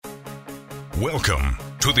Welcome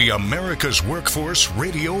to the America's Workforce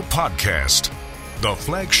Radio Podcast, the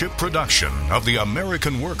flagship production of the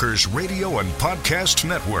American Workers Radio and Podcast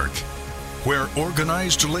Network, where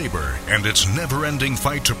organized labor and its never-ending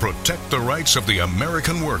fight to protect the rights of the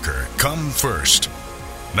American worker come first.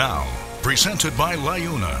 Now, presented by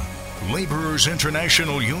LIUNA, Laborers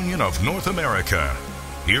International Union of North America.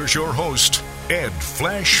 Here's your host, Ed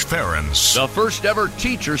Flash Ferens. The first ever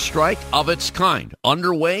teacher strike of its kind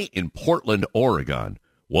underway in Portland, Oregon.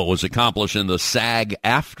 What was accomplished in the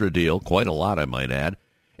SAG-AFTRA deal, quite a lot I might add.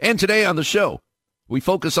 And today on the show, we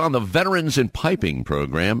focus on the Veterans in Piping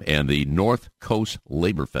program and the North Coast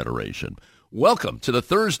Labor Federation. Welcome to the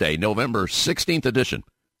Thursday, November 16th edition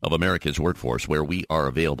of America's Workforce, where we are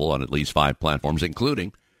available on at least 5 platforms,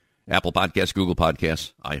 including Apple Podcasts, Google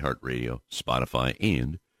Podcasts, iHeartRadio, Spotify,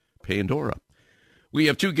 and Pandora. We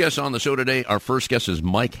have 2 guests on the show today. Our first guest is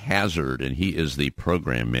Mike Hazard, and he is the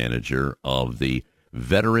program manager of the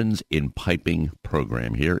Veterans in Piping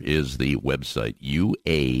program. Here is the website,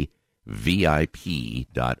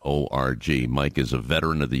 uavip.org. Mike is a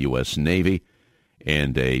veteran of the U.S. Navy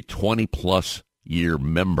and a 20-plus year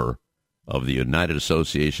member of the United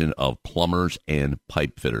Association of Plumbers and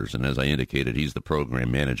Pipe Fitters. And as I indicated, he's the program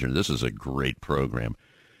manager. This is a great program.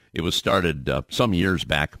 It was started some years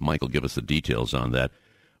back. Mike will give us the details on that.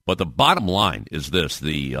 But the bottom line is this.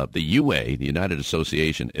 The UA, the United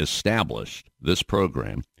Association, established this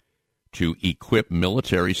program to equip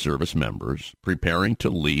military service members preparing to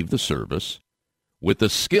leave the service with the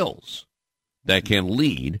skills that can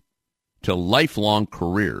lead to lifelong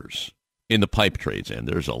careers in the pipe trades. And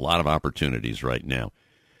there's a lot of opportunities right now.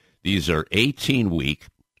 These are 18-week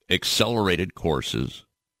accelerated courses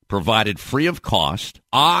provided free of cost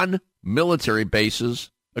on military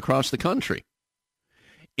bases across the country.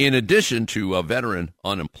 In addition to veteran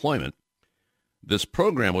unemployment, this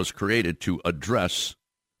program was created to address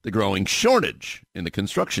the growing shortage in the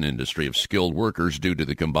construction industry of skilled workers due to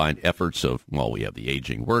the combined efforts of, we have the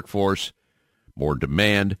aging workforce, more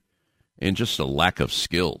demand, and just a lack of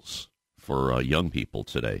skills for young people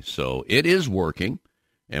today. So it is working,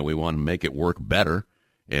 and we want to make it work better.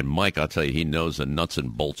 And Mike, I'll tell you, he knows the nuts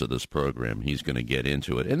and bolts of this program. He's going to get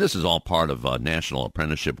into it. And this is all part of National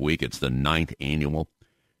Apprenticeship Week. It's the 9th annual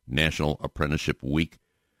National Apprenticeship Week.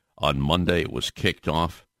 On Monday, it was kicked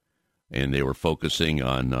off, and they were focusing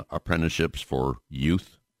on apprenticeships for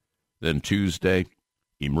youth. Then Tuesday,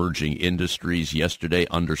 emerging industries. Yesterday,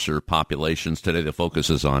 underserved populations. Today, the focus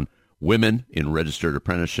is on women in registered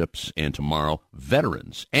apprenticeships. And tomorrow,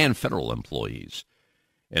 veterans and federal employees.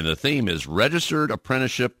 And the theme is Registered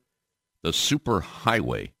Apprenticeship, the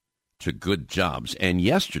Superhighway to Good Jobs. And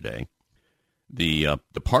yesterday, the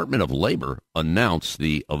Department of Labor announced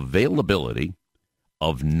the availability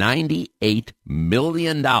of $98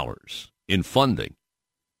 million in funding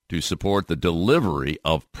to support the delivery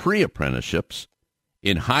of pre-apprenticeships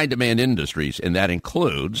in high-demand industries, and that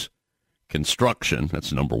includes construction,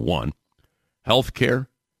 that's number 1, healthcare,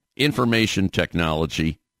 information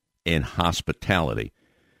technology, and hospitality.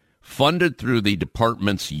 Funded through the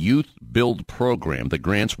department's Youth Build program, the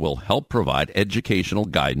grants will help provide educational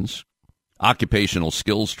guidance, occupational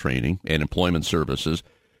skills training, and employment services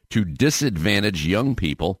to disadvantaged young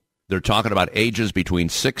people. They're talking about ages between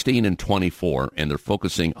 16 and 24, and they're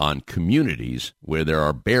focusing on communities where there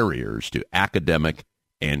are barriers to academic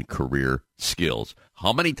and career skills.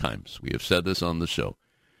 How many times we have said this on the show?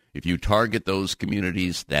 If you target those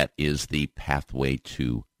communities, that is the pathway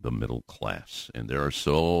to the middle class. And there are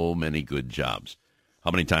so many good jobs.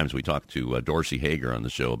 How many times we talked to Dorsey Hager on the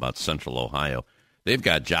show about Central Ohio. They've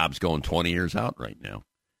got jobs going 20 years out right now.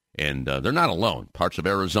 And they're not alone. Parts of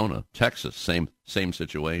Arizona, Texas, same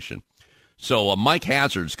situation. So Mike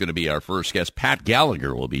Hazard's going to be our first guest. Pat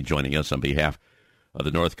Gallagher will be joining us on behalf of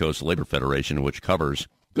the North Coast Labor Federation, which covers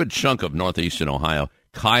a good chunk of northeastern Ohio,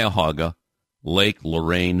 Cuyahoga, Lake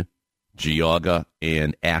Lorraine, Geauga,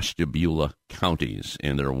 and Ashtabula counties.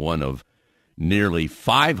 And they're one of nearly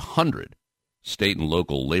 500 state and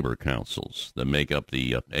local labor councils that make up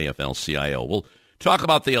the AFL-CIO. We'll talk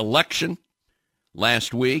about the election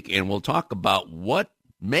last week, and we'll talk about what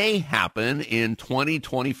may happen in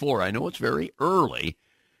 2024. I know it's very early,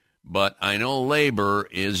 but I know labor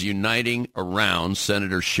is uniting around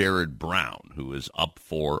Senator Sherrod Brown, who is up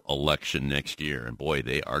for election next year. And, boy,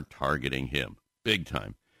 they are targeting him big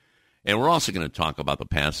time. And we're also going to talk about the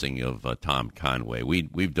passing of Tom Conway.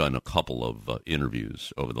 We've done a couple of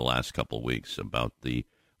interviews over the last couple of weeks about the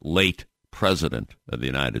late president of the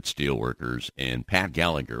United Steelworkers, and Pat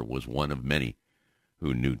Gallagher was one of many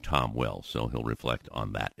who knew Tom well, so he'll reflect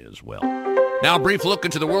on that as well. Now, a brief look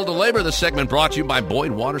into the world of labor. This segment brought to you by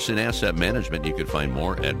Boyd Watterson Asset Management. You can find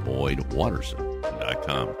more at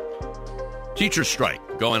boydwatterson.com. Teacher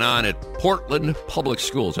strike going on at Portland Public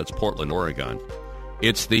Schools. That's Portland, Oregon.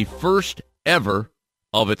 It's the first ever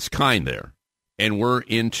of its kind there. And we're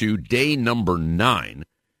into day number 9,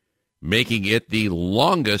 making it the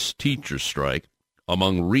longest teacher strike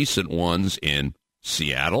among recent ones in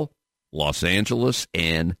Seattle, Los Angeles,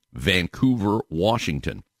 and Vancouver,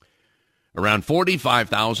 Washington. Around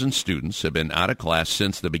 45,000 students have been out of class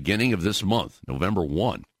since the beginning of this month, November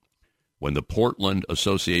 1, when the Portland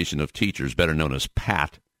Association of Teachers, better known as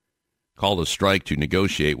PAT, called a strike to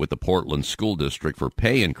negotiate with the Portland School District for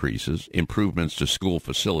pay increases, improvements to school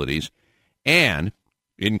facilities, and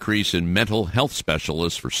increase in mental health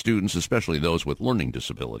specialists for students, especially those with learning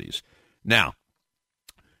disabilities. Now,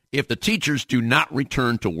 if the teachers do not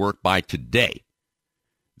return to work by today,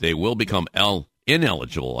 they will become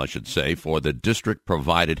ineligible, I should say, for the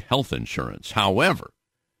district-provided health insurance. However,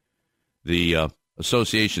 the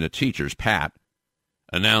Association of Teachers, PAT,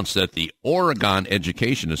 announced that the Oregon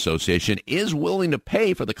Education Association is willing to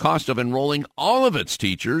pay for the cost of enrolling all of its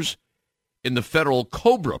teachers in the federal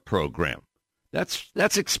COBRA program.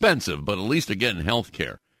 That's expensive, but at least they're getting health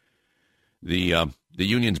care. The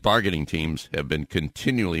union's bargaining teams have been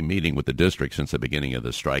continually meeting with the district since the beginning of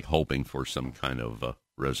the strike, hoping for some kind of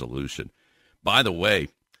resolution. By the way,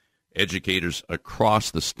 educators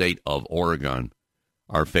across the state of Oregon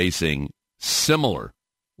are facing similar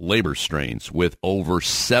labor strains, with over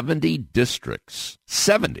 70 districts,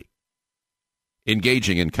 70,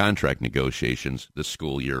 engaging in contract negotiations this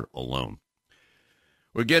school year alone.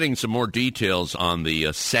 We're getting some more details on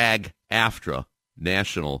the SAG-AFTRA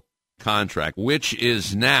national contract, which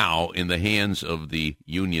is now in the hands of the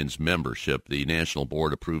union's membership. The National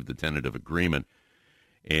Board approved the tentative agreement.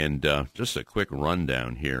 And just a quick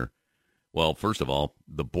rundown here. Well, first of all,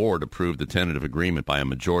 the board approved the tentative agreement by a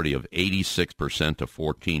majority of 86% to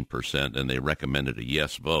 14%, and they recommended a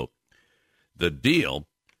yes vote. The deal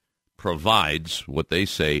provides what they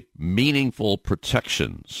say meaningful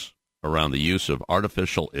protections around the use of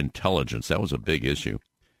artificial intelligence. That was a big issue,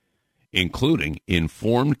 including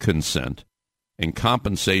informed consent and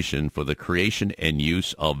compensation for the creation and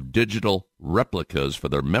use of digital replicas for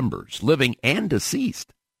their members, living and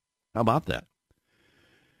deceased. How about that?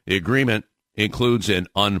 The agreement includes an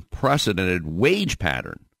unprecedented wage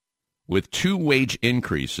pattern with 2 wage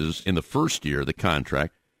increases in the first year of the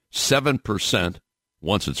contract, 7%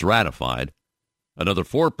 once it's ratified, another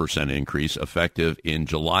 4% increase effective in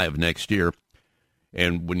July of next year.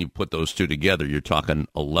 And when you put those two together, you're talking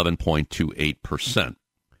 11.28%.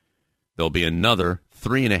 There'll be another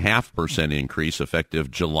 3.5% increase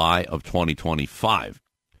effective July of 2025.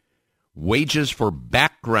 Wages for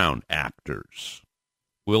background actors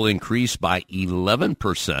will increase by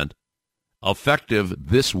 11% effective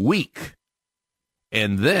this week,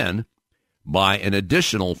 and then by an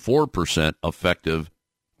additional 4% effective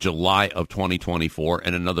July of 2024,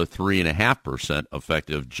 and another 3.5%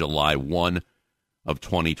 effective July 1 of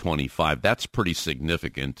 2025. That's pretty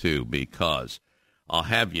significant, too, because I'll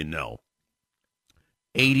have you know,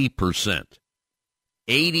 80%.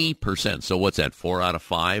 So what's that, 4 out of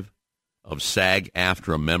 5 of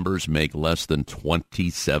SAG-AFTRA members make less than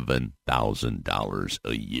 $27,000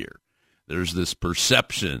 a year. There's this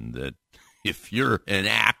perception that if you're an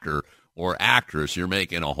actor or actress, you're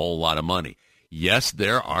making a whole lot of money. Yes,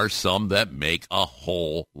 there are some that make a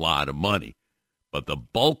whole lot of money, but the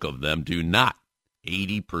bulk of them do not,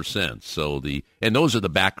 80%. And those are the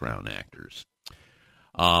background actors.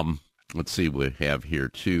 Let's see what we have here,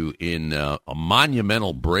 too. In a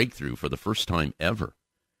monumental breakthrough for the first time ever,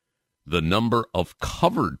 the number of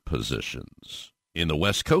covered positions in the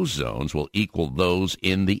West Coast zones will equal those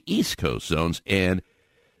in the East Coast zones, and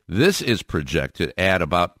this is projected at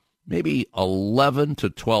about maybe 11 to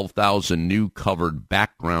 12,000 new covered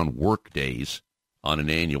background work days on an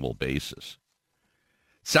annual basis.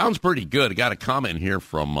 Sounds pretty good. I got a comment here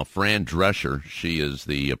from Fran Drescher. She is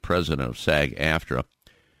the president of SAG-AFTRA.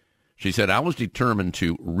 She said, I was determined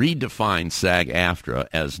to redefine SAG-AFTRA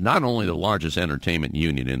as not only the largest entertainment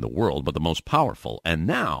union in the world, but the most powerful. And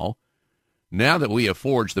now that we have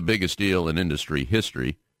forged the biggest deal in industry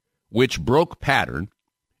history, which broke pattern,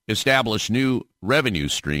 established new revenue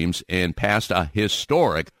streams, and passed a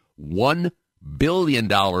historic $1 billion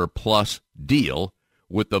plus deal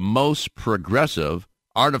with the most progressive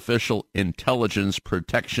artificial intelligence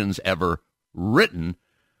protections ever written,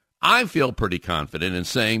 I feel pretty confident in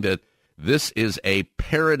saying that this is a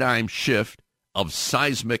paradigm shift of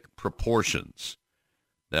seismic proportions.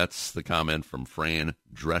 That's the comment from Fran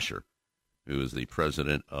Drescher, who is the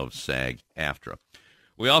president of SAG-AFTRA.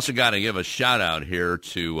 We also got to give a shout-out here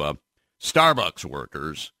to Starbucks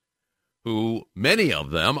workers, who many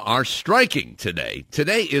of them are striking today.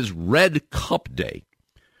 Today is Red Cup Day,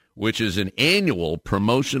 which is an annual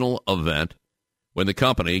promotional event when the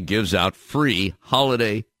company gives out free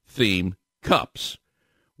holiday-themed cups.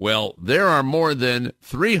 Well, there are more than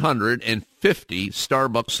 350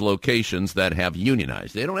 Starbucks locations that have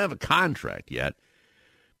unionized. They don't have a contract yet,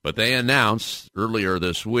 but they announced earlier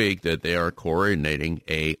this week that they are coordinating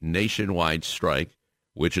a nationwide strike,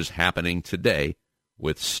 which is happening today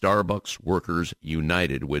with Starbucks Workers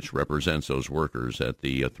United, which represents those workers at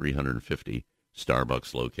the 350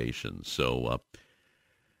 Starbucks locations. So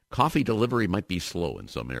coffee delivery might be slow in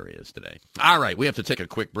some areas today. All right, we have to take a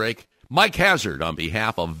quick break. Mike Hazard on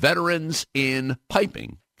behalf of Veterans in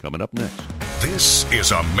Piping coming up next. This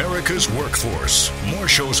is America's Workforce. More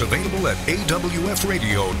shows available at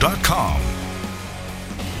awfradio.com.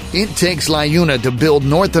 It takes LiUNA to build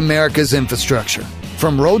North America's infrastructure.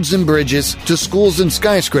 From roads and bridges to schools and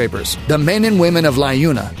skyscrapers, the men and women of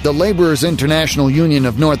LiUNA, the Laborers International Union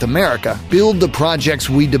of North America, build the projects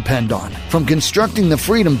we depend on. From constructing the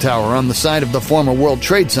Freedom Tower on the site of the former World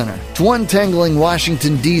Trade Center to untangling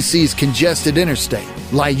Washington, D.C.'s congested interstate,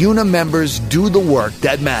 LiUNA members do the work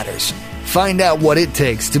that matters. Find out what it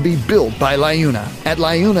takes to be built by LiUNA at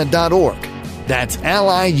liuna.org. That's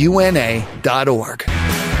liuna.org.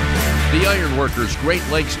 The Iron Workers Great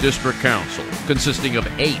Lakes District Council, consisting of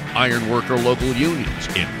 8 iron worker local unions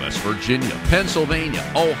in West Virginia, Pennsylvania,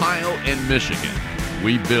 Ohio, and Michigan.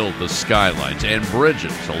 We build the skylines and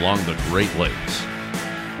bridges along the Great Lakes.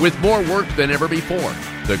 With more work than ever before,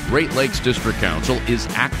 the Great Lakes District Council is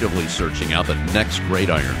actively searching out the next great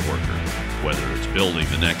iron worker, whether it's building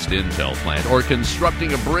the next Intel plant or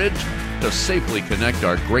constructing a bridge to safely connect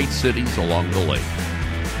our great cities along the lake.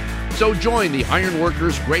 So join the Iron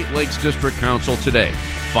Workers Great Lakes District Council today.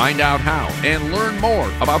 Find out how and learn more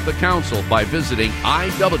about the council by visiting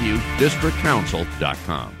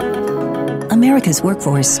iwdistrictcouncil.com. America's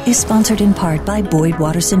Workforce is sponsored in part by Boyd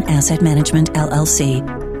Watterson Asset Management, LLC.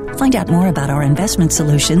 Find out more about our investment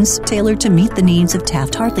solutions tailored to meet the needs of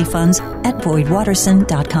Taft-Hartley funds at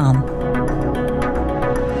boydwatterson.com.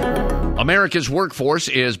 America's Workforce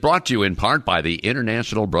is brought to you in part by the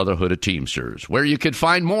International Brotherhood of Teamsters, where you can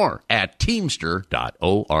find more at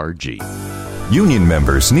teamster.org. Union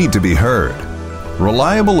members need to be heard.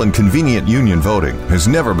 Reliable and convenient union voting has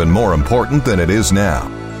never been more important than it is now.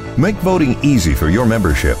 Make voting easy for your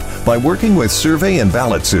membership by working with survey and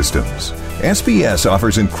ballot systems. SBS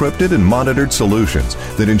offers encrypted and monitored solutions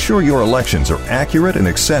that ensure your elections are accurate and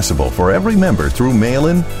accessible for every member through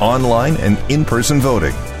mail-in, online, and in-person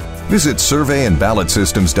voting. Visit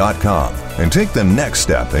surveyandballotsystems.com and take the next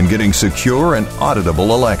step in getting secure and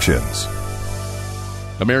auditable elections.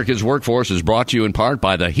 America's Workforce is brought to you in part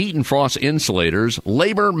by the Heat and Frost Insulators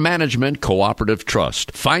Labor Management Cooperative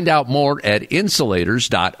Trust. Find out more at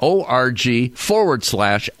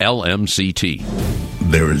insulators.org/LMCT.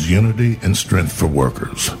 There is unity and strength for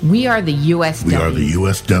workers. We are the USW. We are the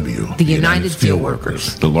USW. The United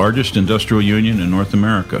Steelworkers. The largest industrial union in North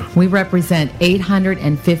America. We represent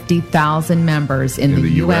 850,000 members in the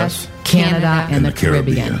U.S., Canada, and the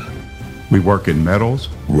Caribbean. We work in metals,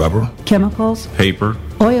 rubber, chemicals, paper,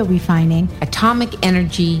 oil refining, atomic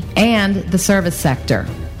energy, and the service sector.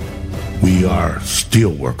 We are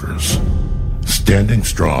steelworkers, standing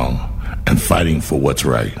strong and fighting for what's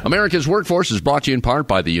right. America's Workforce is brought to you in part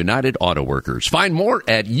by the United Auto Workers. Find more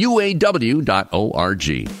at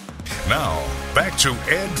uaw.org. Now, back to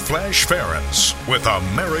Ed Flash Ferentz with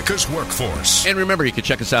America's Workforce. And remember, you can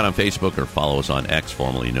check us out on Facebook or follow us on X,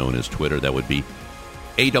 formerly known as Twitter. That would be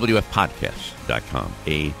awfpodcast.com.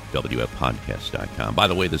 awfpodcast.com. By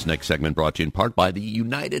the way, this next segment brought to you in part by the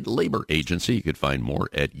United Labor Agency. You can find more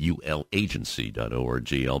at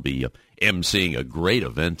ulagency.org. I'll be emceeing a great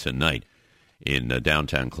event tonight in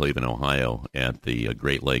downtown Cleveland, Ohio at the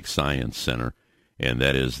Great Lakes Science Center, and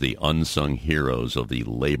that is the Unsung Heroes of the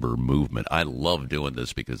Labor Movement. I love doing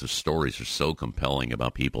this because the stories are so compelling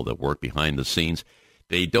about people that work behind the scenes.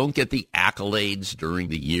 They don't get the accolades during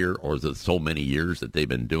the year or the so many years that they've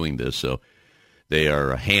been doing this, so they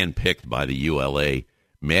are handpicked by the ULA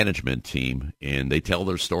management team, and they tell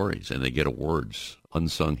their stories, and they get awards.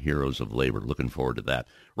 Unsung Heroes of Labor. Looking forward to that.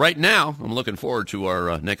 Right now, I'm looking forward to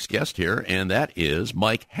our next guest here, and that is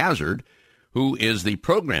Mike Hazard, who is the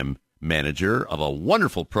program manager of a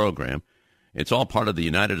wonderful program. It's all part of the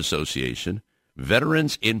United Association,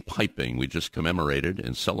 Veterans in Piping. We just commemorated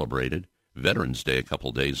and celebrated Veterans Day a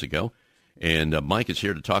couple days ago. And Mike is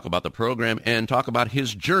here to talk about the program and talk about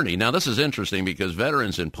his journey. Now, this is interesting because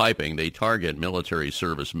Veterans in Piping, they target military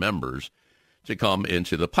service members to come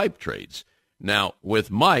into the pipe trades. Now,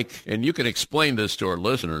 with Mike, and you can explain this to our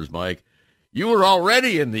listeners, Mike, you were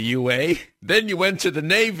already in the UA, then you went to the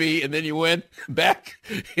Navy, and then you went back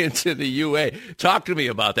into the UA. Talk to me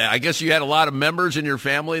about that. I guess you had a lot of members in your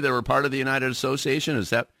family that were part of the United Association. Is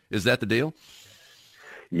that the deal?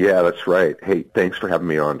 Yeah, that's right. Hey, thanks for having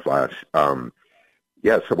me on, Flash. So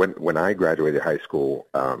when I graduated high school,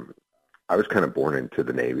 I was kind of born into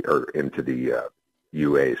the Navy or into the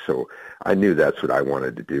UA, so I knew that's what I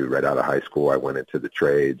wanted to do. Right out of high school, I went into the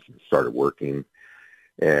trades and started working.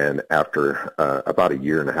 And after about a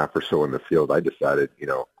year and a half or so in the field, I decided,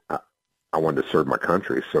 I wanted to serve my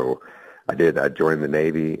country. So I did. I joined the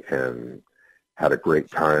Navy and had a great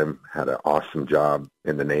time, had an awesome job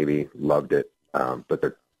in the Navy, loved it. But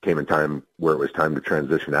there came a time where it was time to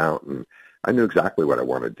transition out, and I knew exactly what I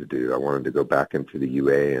wanted to do. I wanted to go back into the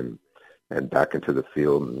UA and back into the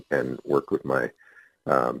field and work with my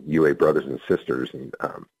UA brothers and sisters. And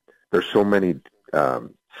there's so many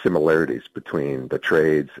similarities between the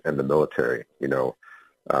trades and the military,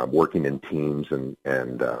 working in teams and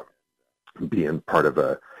being part of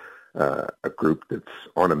a group that's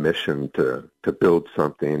on a mission to build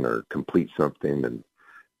something or complete something. And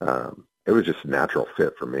it was just a natural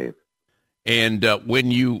fit for me. And when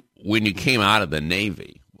you came out of the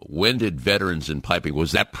Navy, when did Veterans in Piping,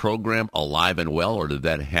 was that program alive and well, or did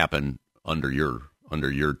that happen under your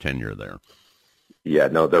tenure there? Yeah,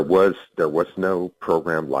 no, there was no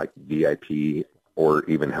program like VIP or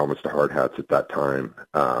even helmets to hard hats at that time.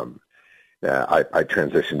 I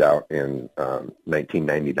transitioned out in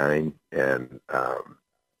 1999, and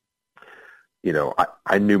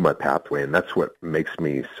I knew my pathway, and that's what makes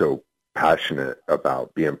me so passionate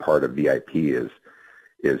about being part of VIP is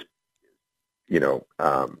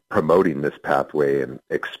promoting this pathway and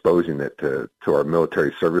exposing it to our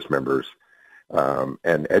military service members,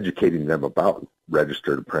 and educating them about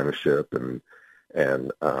registered apprenticeship. And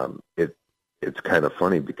it's kind of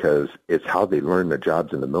funny because it's how they learn their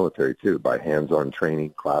jobs in the military too, by hands-on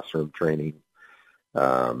training, classroom training,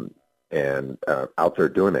 and out there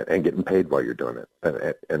doing it and getting paid while you're doing it.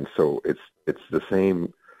 And so it's the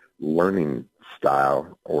same learning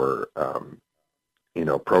style or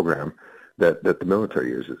program that the military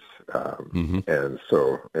uses, and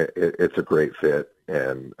so it's a great fit.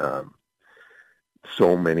 And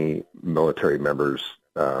so many military members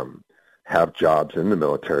have jobs in the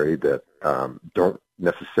military that don't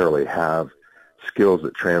necessarily have skills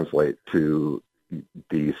that translate to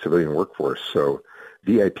the civilian workforce. So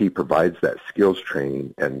VIP provides that skills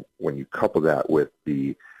training, and when you couple that with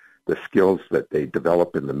the skills that they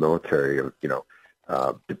develop in the military of,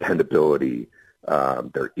 dependability,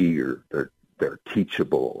 they're eager, they're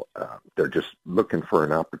teachable, they're just looking for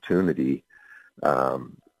an opportunity,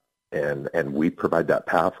 and we provide that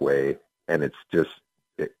pathway, and it's just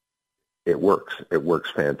it works. It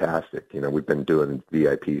works fantastic. We've been doing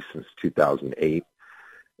VIP since 2008,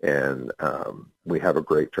 and we have a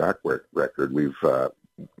great track record. We've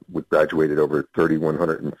graduated over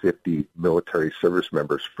 3,150 military service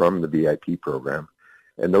members from the VIP program,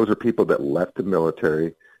 and those are people that left the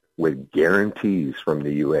military with guarantees from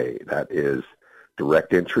the UA. That is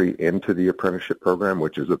direct entry into the apprenticeship program,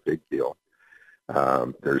 which is a big deal.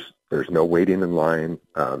 There's no waiting in line.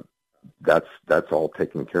 That's all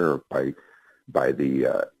taken care of by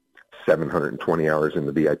the 720 hours in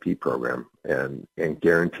the VIP program and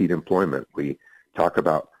guaranteed employment. We talk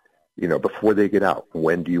about, before they get out,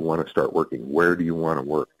 when do you want to start working? Where do you want to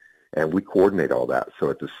work? And we coordinate all that, so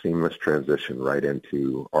it's a seamless transition right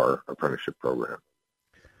into our apprenticeship program.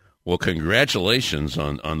 Well, congratulations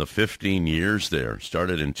on the 15 years there.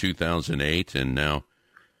 Started in 2008, and now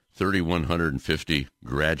 3,150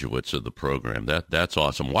 graduates of the program. That's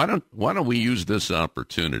awesome. Why don't we use this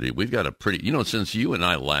opportunity? We've got a pretty, since you and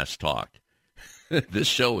I last talked, this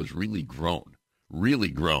show has really grown.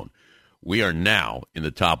 We are now in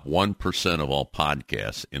the top 1% of all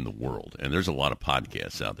podcasts in the world, and there's a lot of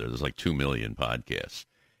podcasts out there. There's like 2 million podcasts,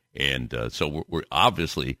 and so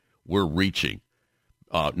we're reaching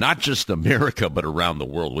not just America, but around the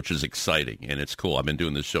world, which is exciting, and it's cool. I've been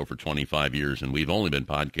doing this show for 25 years, and we've only been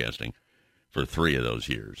podcasting for 3 of those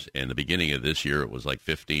years. And the beginning of this year, it was like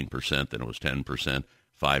 15%, then it was 10%,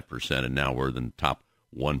 5%, and now we're in the top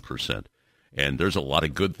 1%. And there's a lot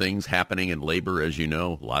of good things happening in labor, as you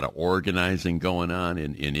know, a lot of organizing going on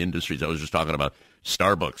in industries. I was just talking about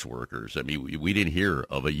Starbucks workers. I mean, we didn't hear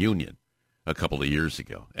of a union a couple of years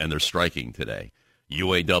ago, and they're striking today.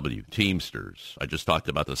 UAW, Teamsters. I just talked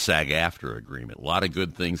about the SAG-AFTRA agreement. A lot of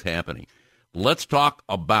good things happening. let's talk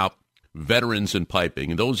about veterans and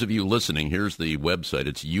piping. And those of you listening, here's the website.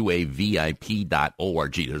 It's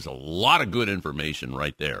uavip.org. There's a lot of good information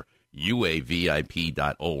right there, uavip.org.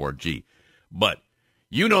 But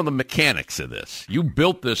you know the mechanics of this. You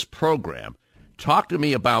built this program. Talk to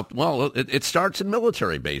me about, well, it starts in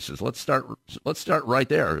military bases. Let's start right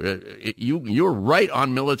there. You're right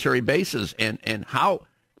on military bases, and how,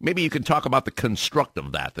 maybe you can talk about the construct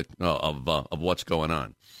of that, of what's going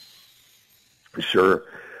on. Sure.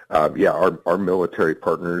 Our military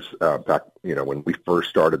partners, back, when we first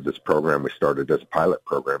started this program, we started as a pilot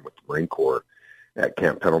program with the Marine Corps at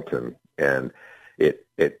Camp Pendleton. And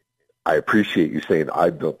I appreciate you saying I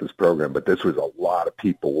built this program, but this was a lot of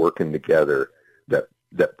people working together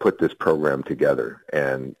that put this program together.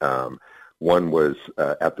 And one was,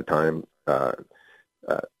 at the time, the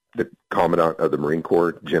Commandant of the Marine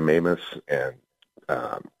Corps, Jim Amos, and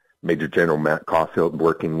Major General Matt Caulfield,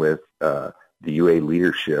 working with the UA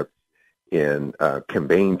leadership in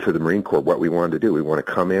conveying to the Marine Corps what we wanted to do. We want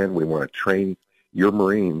to come in, we want to train your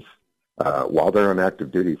Marines while they're on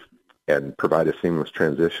active duty and provide a seamless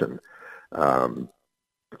transition.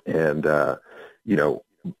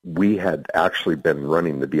 We had actually been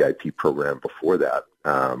running the VIP program before that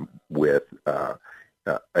with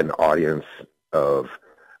an audience of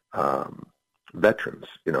veterans,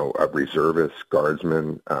 of reservists,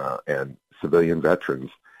 guardsmen, and civilian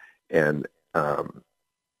veterans. And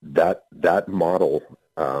that model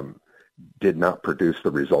did not produce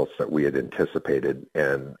the results that we had anticipated.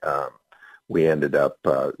 And we ended up,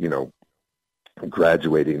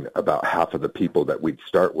 graduating about half of the people that we'd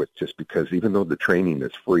start with, just because even though the training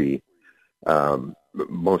is free,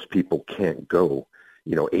 most people can't go,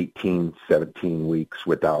 18, 17 weeks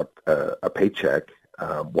without a paycheck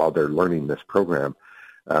while they're learning this program,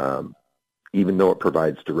 even though it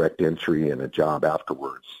provides direct entry and a job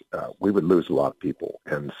afterwards. We would lose a lot of people.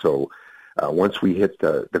 And so once we hit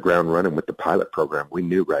the ground running with the pilot program, we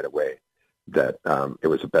knew right away that it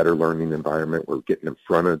was a better learning environment. We're getting in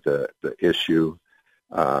front of the issue.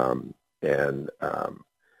 So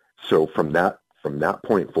from that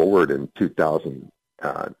point forward in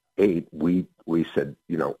 2008, we said,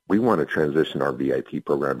 we want to transition our VIP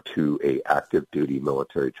program to a active duty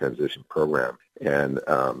military transition program. And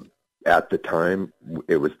at the time,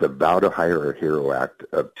 it was the Vow to Hire a Hero Act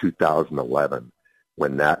of 2011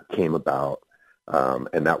 when that came about.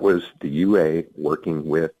 And that was the UA working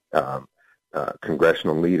with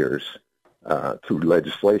congressional leaders through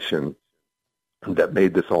legislation that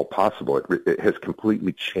made this all possible. It has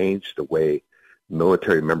completely changed the way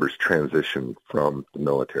military members transition from the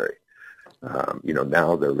military.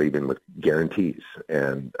 Now they're leaving with guarantees,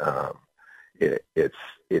 and it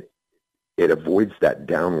avoids that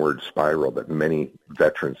downward spiral that many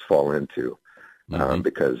veterans fall into,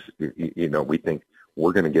 because we think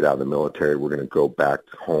we're going to get out of the military, we're going to go back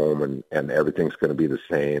home, and everything's going to be the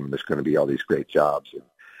same. There's going to be all these great jobs,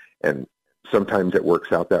 and sometimes it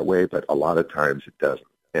works out that way, but a lot of times it doesn't.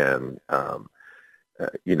 And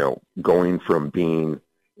going from being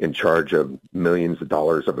in charge of millions of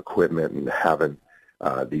dollars of equipment and having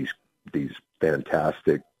these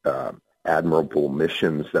fantastic, admirable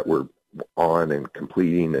missions that we're on and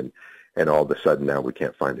completing, and all of a sudden now we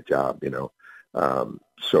can't find a job,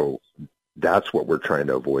 so that's what we're trying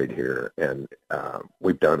to avoid here, and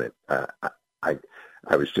we've done it.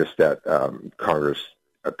 I was just at Congress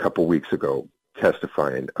a couple weeks ago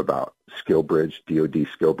testifying about SkillBridge, DoD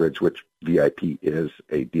SkillBridge, which VIP is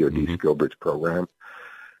a DoD SkillBridge program,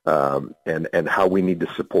 and how we need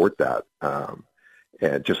to support that,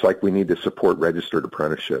 and just like we need to support registered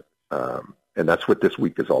apprenticeship. And that's what this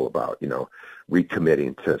week is all about,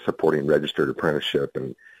 recommitting to supporting registered apprenticeship.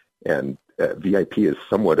 And VIP is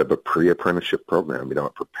somewhat of a pre-apprenticeship program.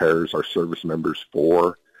 It prepares our service members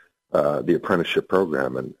for the apprenticeship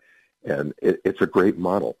program. And it's a great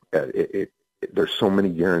model. There's so many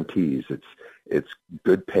guarantees. It's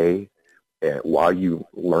good pay while you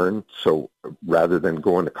learn. So rather than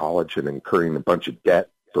going to college and incurring a bunch of debt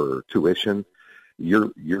for tuition,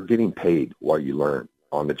 you're getting paid while you learn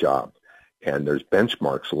on the job. And there's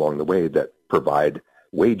benchmarks along the way that provide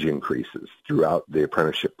wage increases throughout the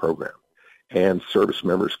apprenticeship program. And service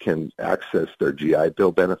members can access their GI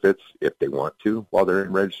Bill benefits if they want to while they're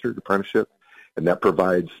in registered apprenticeship. And that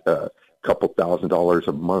provides a couple $1,000s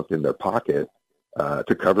a month in their pocket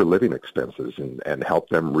to cover living expenses and help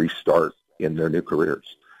them restart in their new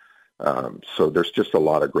careers. So there's just a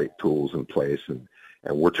lot of great tools in place, and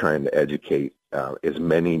we're trying to educate as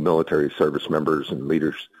many military service members and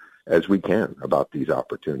leaders as we can about these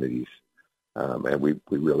opportunities. And we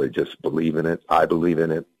really just believe in it. I believe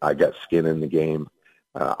in it. I got skin in the game.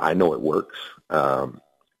 I know it works.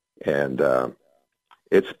 And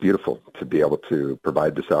it's beautiful to be able to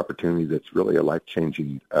provide this opportunity that's really a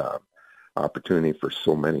life-changing opportunity for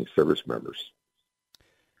so many service members.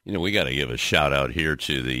 You know, we got to give a shout-out here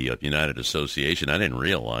to the United Association. I didn't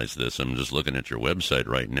realize this. I'm just looking at your website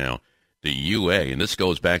right now. The UA, and this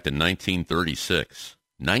goes back to 1936.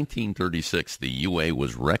 1936, the UA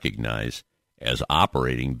was recognized as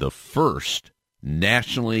operating the first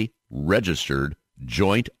nationally registered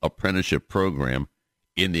joint apprenticeship program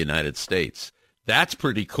in the United States. That's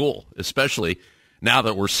pretty cool, especially now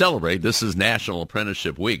that we're celebrating. This is National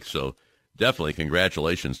Apprenticeship Week, so definitely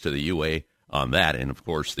congratulations to the UA on that. And, of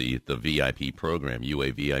course, the VIP program,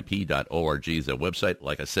 uavip.org is the website.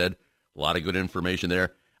 Like I said, a lot of good information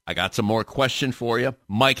there. I got some more questions for you.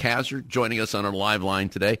 Mike Hazard joining us on our live line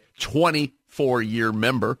today, 24-year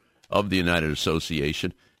member of the United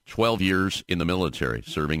Association, 12 years in the military,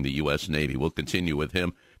 serving the U.S. Navy. We'll continue with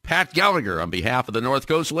him. Pat Gallagher, on behalf of the North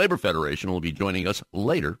Coast Labor Federation, will be joining us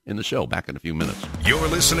later in the show. Back in a few minutes. You're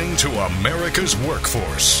listening to America's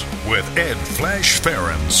Workforce with Ed Flash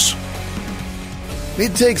Ferens.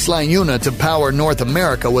 It takes LIUNA to power North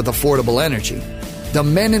America with affordable energy. The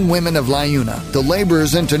men and women of LIUNA, the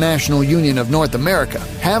Laborers International Union of North America,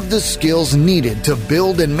 have the skills needed to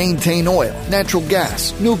build and maintain oil, natural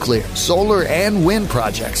gas, nuclear, solar, and wind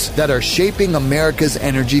projects that are shaping America's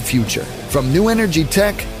energy future. From new energy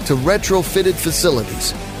tech to retrofitted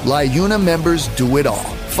facilities, LIUNA members do it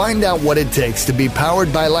all. Find out what it takes to be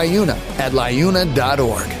powered by LIUNA at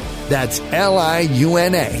liuna.org. That's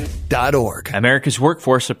LIUNA.org. America's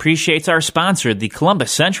Workforce appreciates our sponsor, the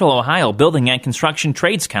Columbus Central Ohio Building and Construction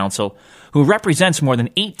Trades Council, who represents more than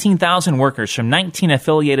 18,000 workers from 19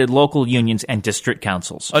 affiliated local unions and district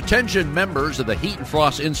councils. Attention members of the Heat and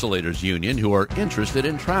Frost Insulators Union who are interested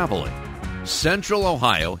in traveling. Central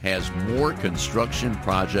Ohio has more construction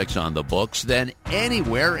projects on the books than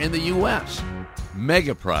anywhere in the U.S.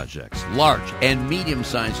 Mega projects, large and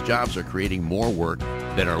medium-sized jobs are creating more work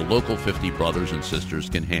than our local 50 brothers and sisters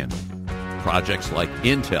can handle. Projects like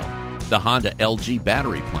Intel, the Honda LG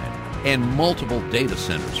battery plant, and multiple data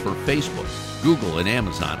centers for Facebook, Google, and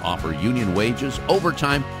Amazon offer union wages,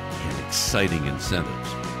 overtime, and exciting incentives.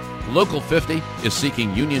 Local 50 is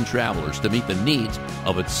seeking union travelers to meet the needs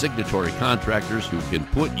of its signatory contractors who can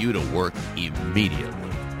put you to work immediately.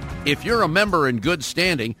 If you're a member in good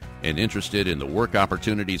standing and interested in the work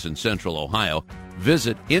opportunities in Central Ohio,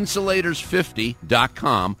 visit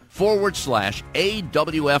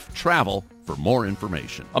insulators50.com/AWF travel for more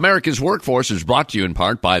information. America's Workforce is brought to you in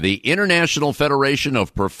part by the International Federation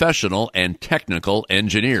of Professional and Technical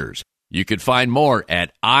Engineers. You can find more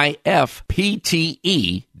at ifpte.org.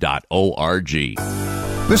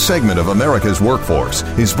 This segment of America's Workforce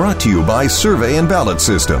is brought to you by Survey and Ballot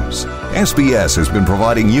Systems. SBS has been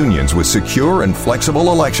providing unions with secure and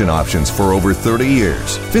flexible election options for over 30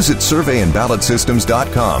 years. Visit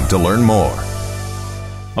surveyandballotsystems.com to learn more.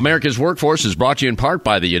 America's Workforce is brought to you in part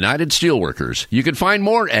by the United Steelworkers. You can find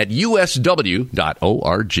more at usw.org.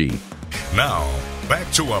 Now, back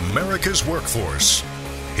to America's Workforce.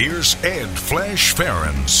 Here's Ed Flash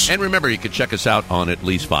Ferens. And remember, you can check us out on at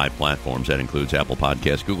least 5 platforms. That includes Apple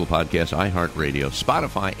Podcasts, Google Podcasts, iHeartRadio,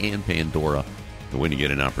 Spotify, and Pandora. And when you get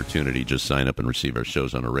an opportunity, just sign up and receive our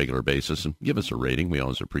shows on a regular basis and give us a rating. We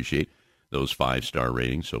always appreciate those 5-star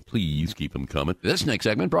ratings, so please keep them coming. This next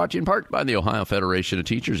segment brought to you in part by the Ohio Federation of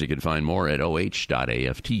Teachers. You can find more at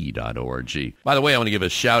oh.aft.org. By the way, I want to give a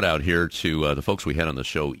shout-out here to the folks we had on the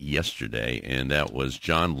show yesterday, and that was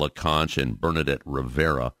John LaConch and Bernadette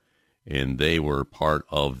Rivera, and they were part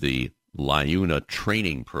of the LIUNA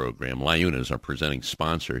training program. LIUNA is our presenting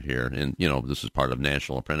sponsor here, and, you know, this is part of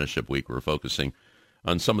National Apprenticeship Week. We're focusing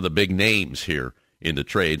on some of the big names here in the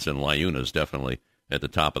trades, and LIUNA is definitely at the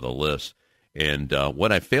top of the list. And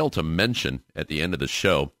what I failed to mention at the end of the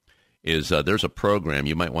show is there's a program.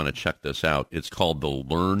 You might want to check this out. It's called the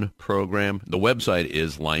Learn Program. The website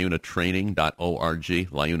is liunatraining.org,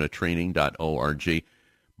 liunatraining.org.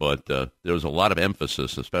 But there was a lot of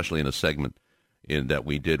emphasis, especially in a segment that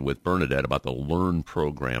we did with Bernadette about the Learn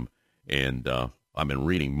Program. And I've been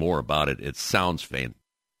reading more about it. It sounds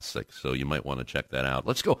fantastic, so you might want to check that out.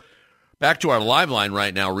 Let's go back to our live line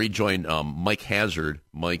right now. Rejoin Mike Hazard.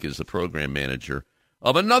 Mike is the program manager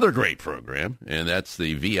of another great program, and that's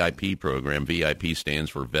the VIP program. VIP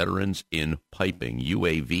stands for Veterans in Piping,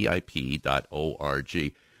 uavip.org.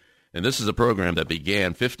 And this is a program that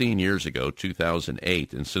began 15 years ago,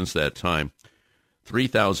 2008, and since that time,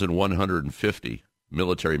 3,150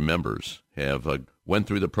 military members have went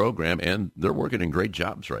through the program, and they're working in great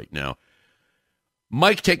jobs right now.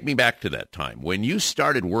 Mike, take me back to that time when you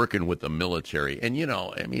started working with the military. And,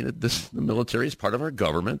 the military is part of our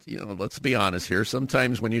government. Let's be honest here.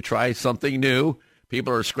 Sometimes when you try something new,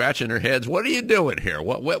 people are scratching their heads. What are you doing here?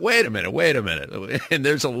 Wait a minute. And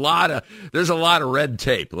there's a lot of red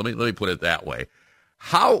tape. Let me put it that way.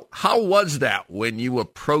 How was that when you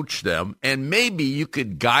approached them? And maybe you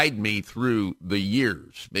could guide me through the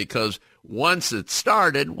years, because once it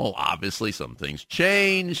started, well, obviously some things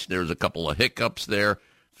changed. There's a couple of hiccups there.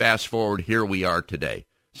 Fast forward, here we are today.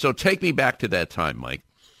 So take me back to that time, Mike.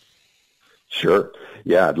 Sure.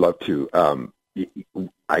 Yeah, I'd love to.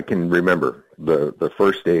 I can remember the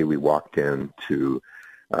first day we walked into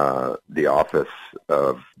the office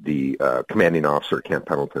of the commanding officer, Camp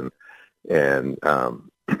Pendleton, and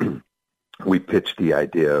we pitched the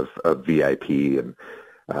idea of VIP, and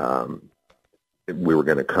we were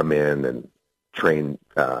going to come in and train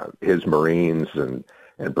his Marines and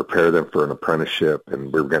prepare them for an apprenticeship,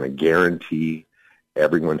 and we were going to guarantee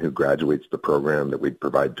everyone who graduates the program that we'd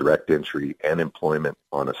provide direct entry and employment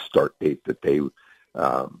on a start date that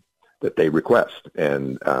they request.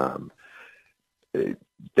 And they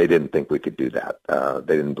didn't think we could do that.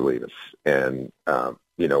 They didn't believe us. And,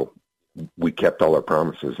 we kept all our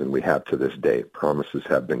promises, and we have to this day. Promises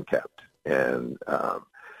have been kept. And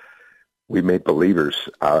we made believers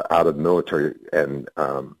out of the military. And,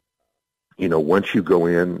 once you go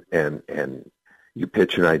in and you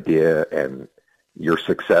pitch an idea and you're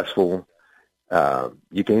successful,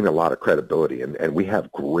 you gain a lot of credibility. And we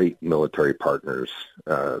have great military partners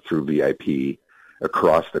through VIP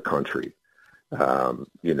across the country.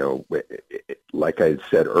 Like I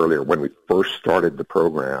said earlier, when we first started the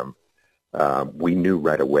program, we knew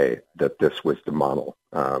right away that this was the model,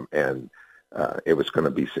 and it was going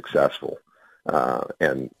to be successful.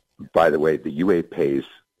 And by the way, the UA pays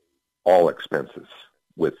all expenses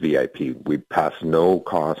with VIP. We pass no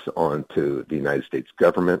costs on to the United States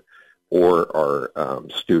government or our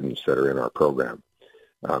students that are in our program.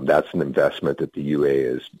 That's an investment that the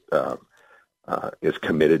UA is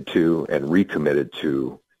committed to and recommitted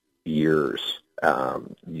to years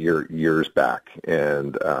back,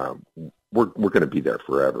 and we're going to be there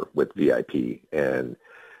forever with VIP, and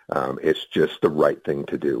it's just the right thing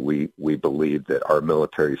to do. We believe that our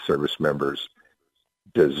military service members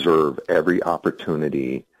deserve every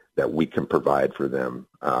opportunity that we can provide for them,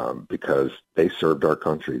 because they served our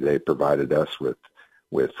country. They provided us with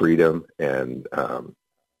freedom, and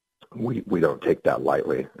we don't take that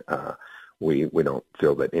lightly. We don't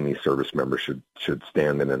feel that any service member should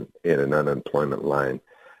stand in an unemployment line.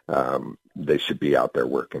 They should be out there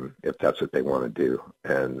working if that's what they want to do.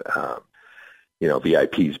 And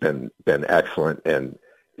VIP's been excellent. And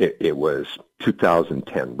it was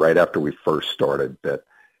 2010, right after we first started, that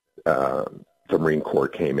the Marine Corps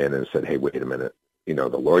came in and said, "Hey, wait a minute." The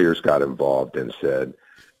lawyers got involved and said,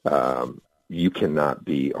 "You cannot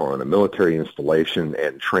be on a military installation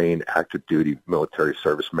and train active duty military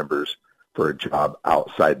service members for a job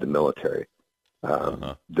outside the military."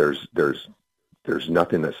 There's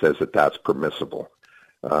nothing that says that that's permissible.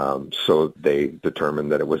 So they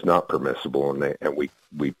determined that it was not permissible, and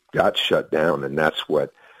we got shut down, and that's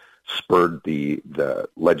what spurred the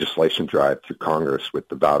legislation drive through Congress with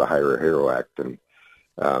the Vow to Hire a Hero Act. And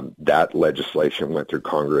that legislation went through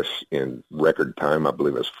Congress in record time. I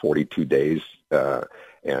believe it was 42 days.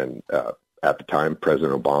 And at the time,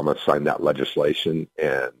 President Obama signed that legislation,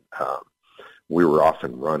 and we were off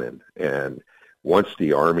and running. And once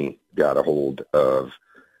the Army got a hold of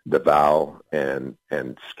the Vow and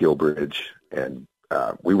SkillBridge, and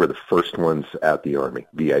we were the first ones at the Army,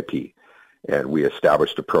 VIP, and we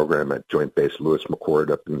established a program at Joint Base Lewis McChord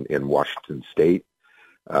up in Washington State.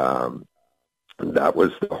 That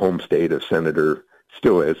was the home state of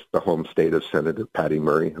still is the home state of Senator Patty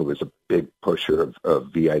Murray, who was a big pusher of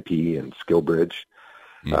VIP and SkillBridge.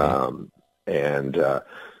 Mm-hmm.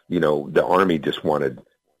 The Army just wanted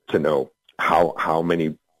to know how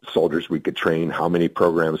many soldiers we could train, how many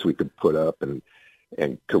programs we could put up, and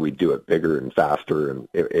could we do it bigger and faster? And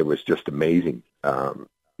it was just amazing.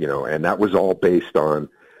 And that was all based on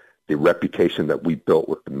the reputation that we built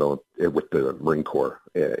with the Marine Corps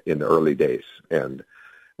in the early days. And,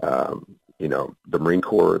 the Marine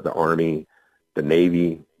Corps, the Army, the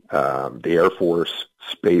Navy, the Air Force,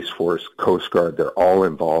 Space Force, Coast Guard, they're all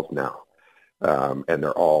involved now. And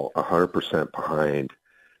they're all 100% behind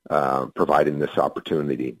providing this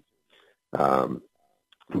opportunity.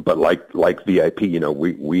 But like VIP,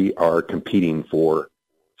 we are competing for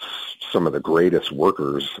some of the greatest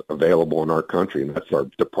workers available in our country, and that's our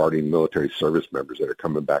departing military service members that are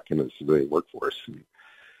coming back into the civilian workforce.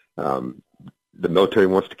 And, the military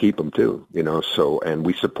wants to keep them too, so, and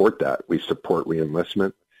we support that. We support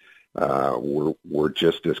reenlistment. We're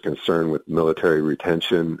just as concerned with military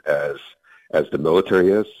retention as the military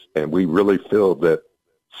is. And we really feel that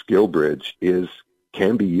SkillBridge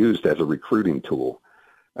can be used as a recruiting tool.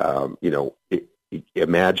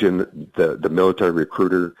 Imagine the military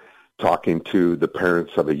recruiter talking to the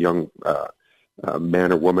parents of a young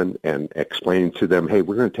man or woman and explaining to them, hey,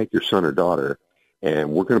 we're going to take your son or daughter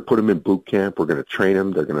and we're going to put them in boot camp. We're going to train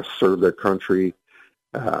them. They're going to serve their country,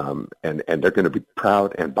 and they're going to be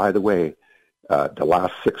proud. And by the way, the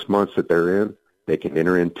last 6 months that they're in, they can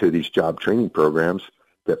enter into these job training programs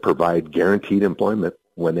that provide guaranteed employment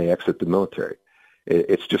when they exit the military.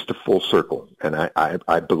 It's just a full circle, and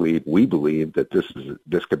we believe that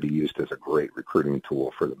this could be used as a great recruiting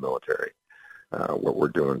tool for the military. What we're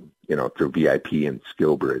doing, through VIP and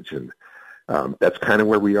SkillBridge, and that's kind of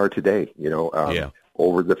where we are today.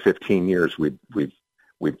 Over the 15 years,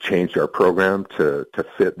 we've changed our program to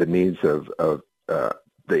fit the needs of the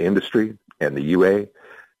industry and the UA,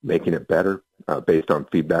 making it better based on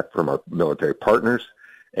feedback from our military partners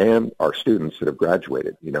and our students that have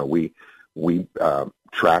graduated. We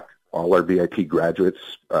track all our VIP graduates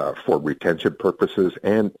for retention purposes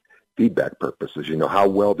and feedback purposes. How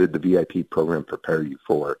well did the VIP program prepare you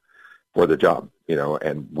for the job?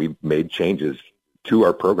 And we've made changes to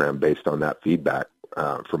our program based on that feedback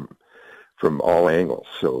from all angles.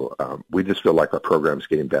 So we just feel like our program's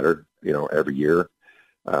getting better, every year.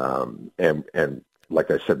 And like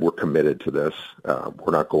I said, we're committed to this.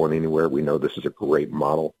 We're not going anywhere. We know this is a great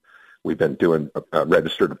model. We've been doing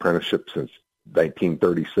registered apprenticeship since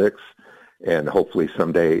 1936, and hopefully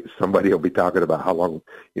someday somebody will be talking about how long,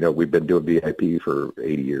 we've been doing VIP for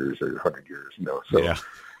 80 years or 100 years. So yeah.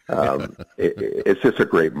 It's just a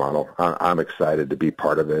great model. I'm excited to be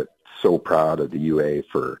part of it. So proud of the UA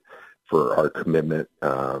for our commitment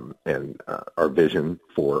and our vision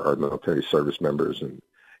for our military service members and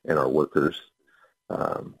our workers.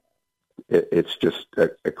 It's just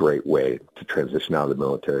a great way to transition out of the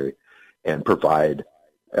military and provide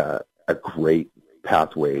a great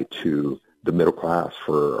pathway to the middle class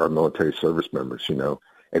for our military service members,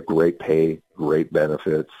 a great pay, great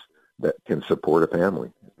benefits that can support a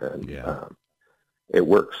family. And it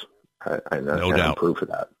works. I'm proof of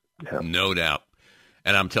that. Yeah. No doubt.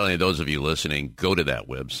 And I'm telling you, those of you listening, go to that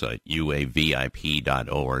website,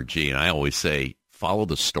 uavip.org. And I always say, follow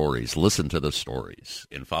the stories, listen to the stories,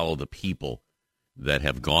 and follow the people that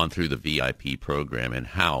have gone through the VIP program and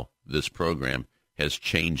how this program has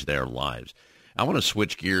changed their lives. I want to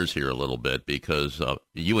switch gears here a little bit because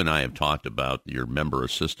you and I have talked about your member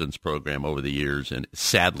assistance program over the years, and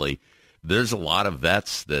sadly, there's a lot of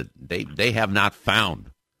vets that they have not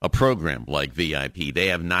found a program like VIP. They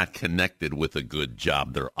have not connected with a good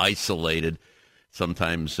job. They're isolated.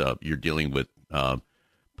 Sometimes you're dealing with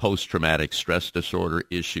post-traumatic stress disorder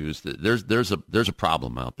issues. There's a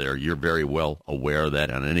problem out there. You're very well aware of that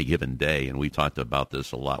on any given day, and we talked about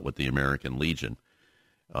this a lot with the American Legion.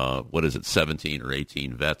 17 or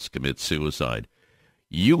 18 vets commit suicide.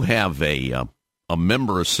 You have a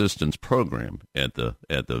member assistance program at the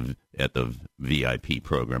VIP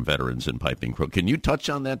program, Veterans in Piping. Can you touch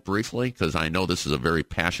on that briefly? Because I know this is a very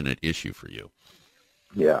passionate issue for you.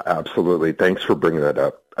 Yeah, absolutely. Thanks for bringing that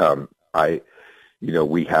up.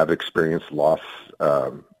 We have experienced loss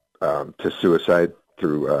to suicide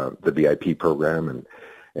through the VIP program,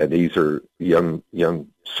 and these are young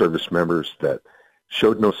service members that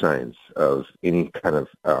showed no signs of any kind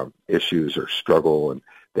of issues or struggle, and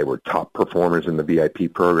they were top performers in the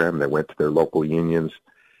VIP program. They went to their local unions,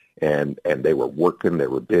 and they were working. They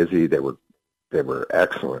were busy. They were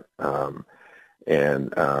excellent.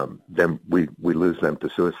 And then we lose them to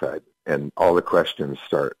suicide, and all the questions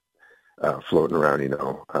start floating around.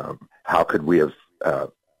 How could we have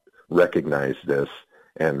recognized this,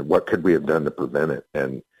 and what could we have done to prevent it?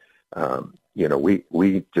 And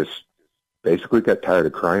we just basically got tired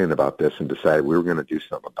of crying about this and decided we were going to do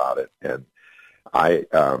something about it. And I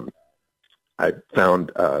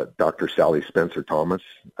found Dr. Sally Spencer Thomas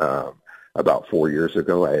about 4 years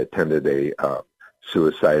ago. I attended a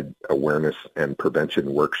suicide awareness and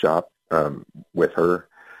prevention workshop with her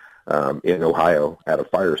in Ohio at a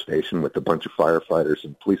fire station with a bunch of firefighters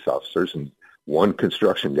and police officers and one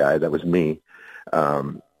construction guy. That was me.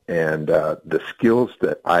 And the skills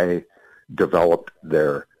that I developed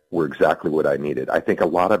there were exactly what I needed. I think a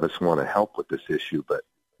lot of us want to help with this issue, but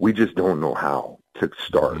we just don't know how to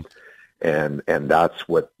start. And that's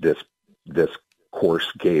what this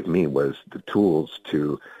course gave me, was the tools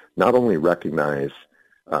to not only recognize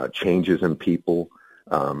changes in people,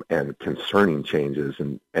 and concerning changes,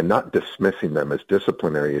 and not dismissing them as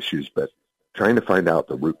disciplinary issues, but trying to find out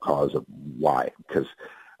the root cause of why. Because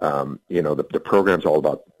the program's all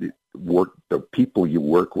about the people you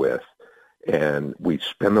work with, and we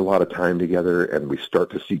spend a lot of time together, and we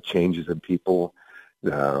start to see changes in people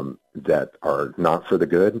that are not for the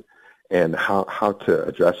good, and how to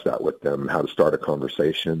address that with them, how to start a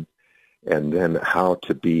conversation, and then how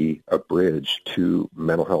to be a bridge to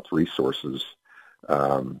mental health resources,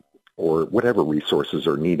 or whatever resources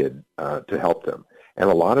are needed to help them. And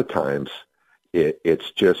a lot of times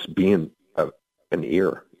it's just being an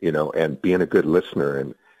ear, and being a good listener,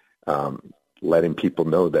 and letting people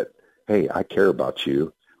know that, hey, I care about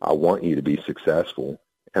you. I want you to be successful,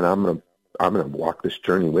 and I'm gonna walk this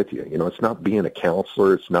journey with you. It's not being a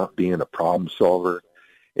counselor. It's not being a problem solver.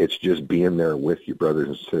 It's just being there with your brothers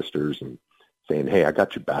and sisters and saying, hey, I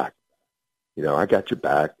got your back. I got your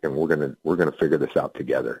back, and we're gonna figure this out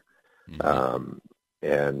together. Mm-hmm.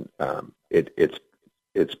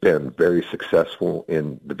 It's been very successful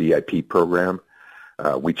in the VIP program.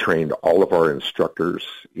 We trained all of our instructors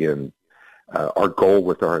in our goal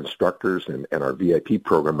with our instructors and our VIP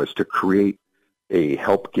program was to create a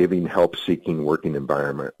help-giving, help-seeking working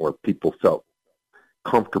environment where people felt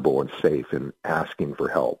comfortable and safe in asking for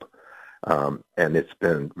help. And it's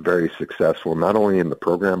been very successful, not only in the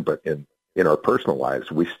program, but in our personal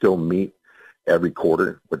lives. We still meet every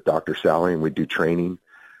quarter with Dr. Sally, and we do training,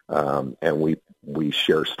 and we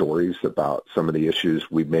share stories about some of the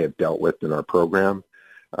issues we may have dealt with in our program,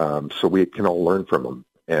 so we can all learn from them.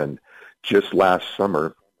 And just last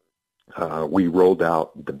summer, we rolled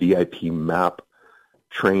out the VIP MAP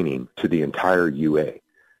training to the entire UA.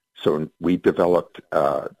 So we developed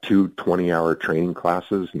 2 20-hour training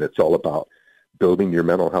classes, and it's all about building your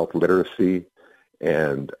mental health literacy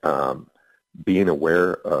and being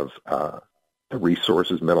aware of the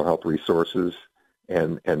resources, mental health resources,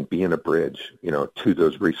 and being a bridge, to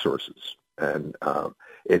those resources. And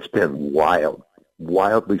it's been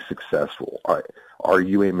wildly successful. Our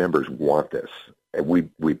UA members want this. And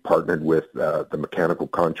we partnered with the Mechanical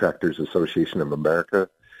Contractors Association of America.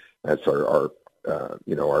 That's our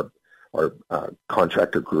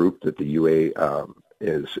contractor group that the UA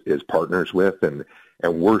is partners with, and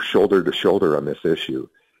we're shoulder to shoulder on this issue,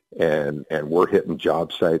 and we're hitting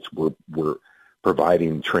job sites. We're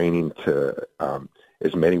providing training to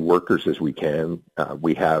as many workers as we can.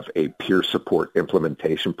 We have a peer support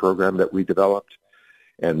implementation program that we developed,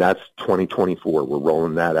 and that's 2024. We're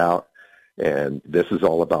rolling that out. And this is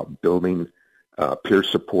all about building peer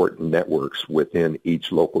support networks within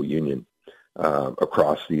each local union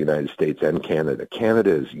across the United States and Canada. Canada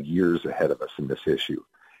is years ahead of us in this issue,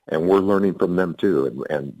 and we're learning from them too,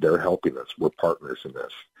 and they're helping us. We're partners in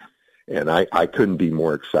this. And I couldn't be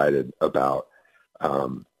more excited about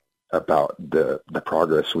the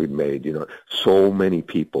progress we've made. So many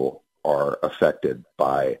people are affected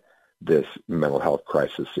by this mental health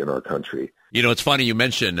crisis in our country. It's funny you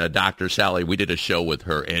mentioned Dr. Sally. We did a show with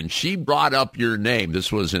her, and she brought up your name.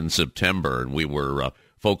 This was in September, and we were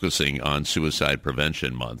focusing on Suicide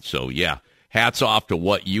Prevention Month. So, yeah, hats off to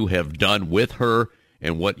what you have done with her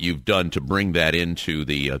and what you've done to bring that into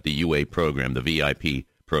the UA program, the VIP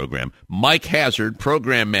program. Mike Hazard,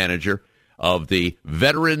 Program Manager of the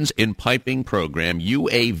Veterans in Piping Program,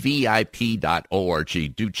 uavip.org.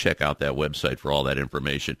 Do check out that website for all that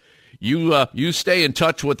information. You stay in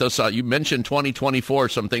touch with us. You mentioned 2024.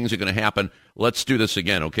 Some things are going to happen. Let's do this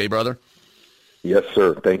again. Okay, brother? Yes,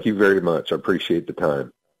 sir. Thank you very much. I appreciate the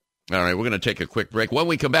time. All right, we're going to take a quick break. When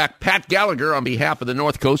we come back, Pat Gallagher on behalf of the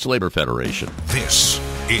North Coast Labor Federation. This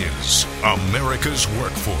is America's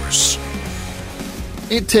Workforce.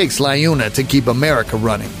 It takes LIUNA to keep America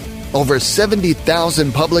running. Over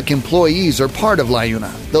 70,000 public employees are part of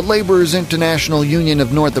LIUNA, the Laborers International Union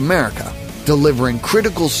of North America, delivering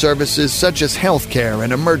critical services such as healthcare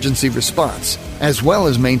and emergency response, as well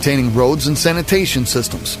as maintaining roads and sanitation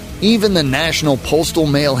systems. Even the National Postal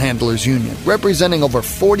Mail Handlers Union, representing over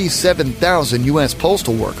 47,000 U.S.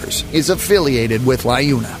 postal workers, is affiliated with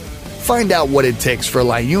LIUNA. Find out what it takes for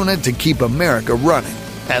LIUNA to keep America running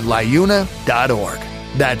at LIUNA.org.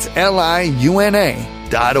 That's LIUNA.org.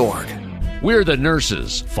 We're the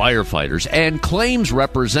nurses, firefighters, and claims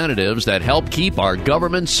representatives that help keep our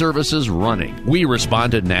government services running. We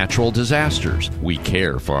respond to natural disasters. We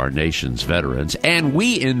care for our nation's veterans, and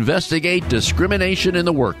we investigate discrimination in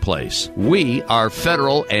the workplace. We are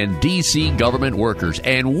federal and D.C. government workers,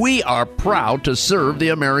 and we are proud to serve the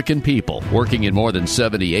American people. Working in more than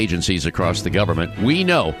 70 agencies across the government, we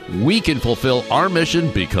know we can fulfill our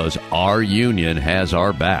mission because our union has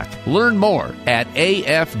our back. Learn more at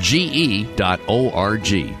afge.org.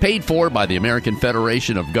 AFL-CIO.org. Paid for by the American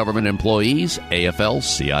Federation of Government Employees,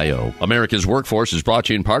 AFL-CIO. America's Workforce is brought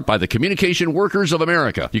to you in part by the Communication Workers of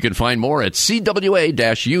America. You can find more at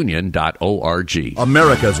cwa-union.org.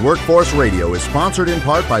 America's Workforce Radio is sponsored in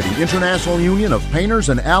part by the International Union of Painters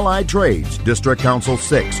and Allied Trades, District Council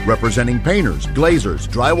 6, representing painters, glazers,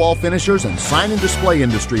 drywall finishers, and sign and display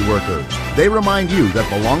industry workers. They remind you that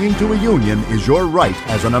belonging to a union is your right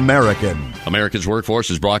as an American. America's Workforce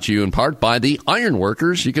is brought to you in part by the Iron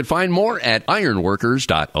Workers. You can find more at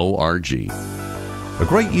ironworkers.org. A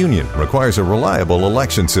great union requires a reliable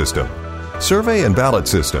election system. Survey and Ballot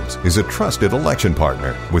Systems is a trusted election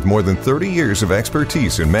partner with more than 30 years of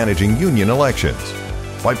expertise in managing union elections.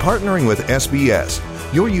 By partnering with SBS,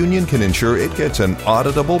 your union can ensure it gets an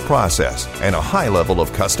auditable process and a high level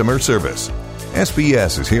of customer service.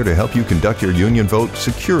 SBS is here to help you conduct your union vote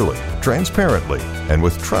securely, transparently, and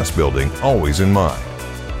with trust building always in mind.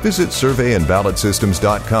 Visit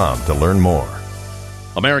surveyandballotsystems.com to learn more.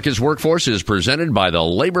 America's Workforce is presented by the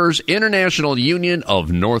Laborers International Union of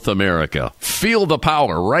North America. Feel the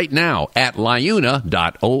power right now at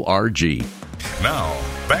liuna.org. Now,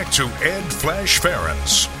 back to Ed Flash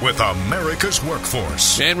Ferentz with America's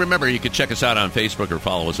Workforce. And remember, you can check us out on Facebook or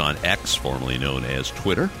follow us on X, formerly known as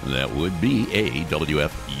Twitter. That would be a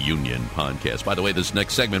WF Union podcast. By the way, this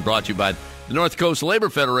next segment brought to you by the North Coast Labor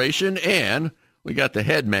Federation, and we got the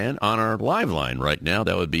head man on our live line right now.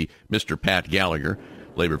 That would be Mr. Pat Gallagher,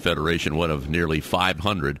 Labor Federation, one of nearly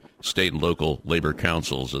 500 state and local labor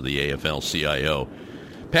councils of the AFL-CIO.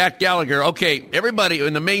 Pat Gallagher, okay, everybody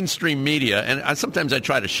in the mainstream media, and sometimes I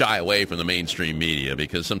try to shy away from the mainstream media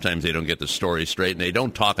because sometimes they don't get the story straight and they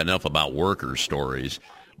don't talk enough about worker stories.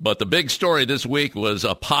 But the big story this week was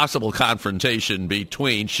a possible confrontation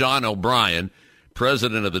between Sean O'Brien,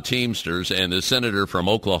 president of the Teamsters, and the senator from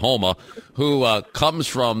Oklahoma, who comes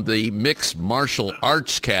from the mixed martial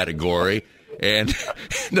arts category. And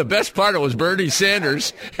the best part was Bernie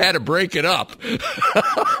Sanders had to break it up.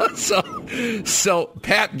 So,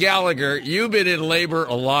 Pat Gallagher, you've been in labor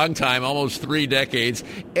a long time, almost 3 decades.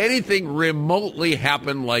 Anything remotely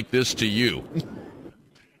happened like this to you?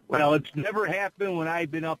 Well, it's never happened when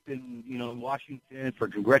I've been up in, Washington for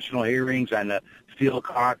congressional hearings on the Steel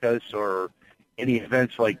Caucus or any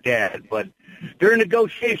events like that. But during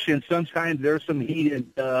negotiations, sometimes there's some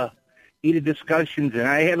heated discussions, and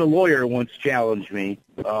I had a lawyer once challenge me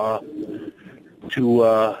to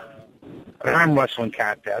an arm wrestling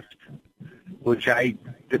contest, which I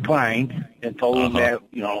declined and told him that,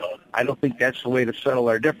 I don't think that's the way to settle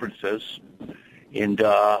our differences. And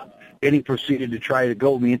then he proceeded to try to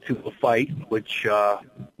goad me into a fight, which,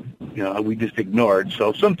 we just ignored.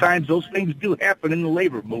 So sometimes those things do happen in the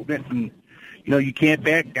labor movement, and you can't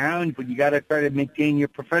back down, but you got to try to maintain your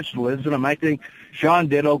professionalism. I think Sean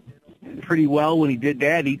did pretty well when he did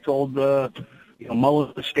that. He told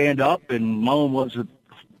Mullen to stand up, and Mullen was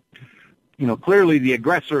clearly the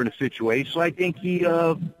aggressor in the situation. So I think he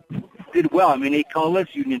did well. I mean, they call us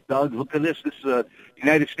union thugs. Look at this. This is a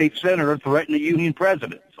United States senator threatening a union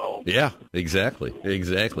president. So yeah, exactly.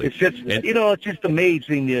 It's just it's just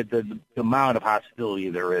amazing the amount of hostility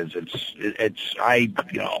there is. I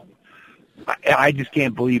just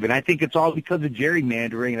can't believe it. And I think it's all because of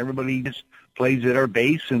gerrymandering, and everybody just plays at our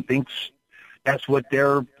base and thinks that's what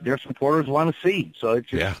their supporters want to see. So it's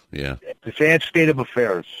just, it's a sad state of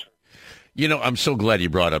affairs. I'm so glad you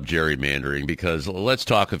brought up gerrymandering, because let's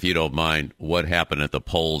talk, if you don't mind, what happened at the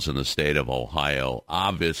polls in the state of Ohio.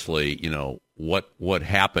 Obviously, what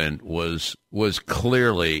happened was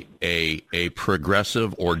clearly a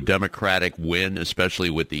progressive or Democratic win, especially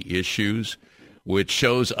with the issues, which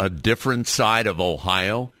shows a different side of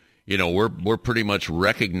Ohio. We're pretty much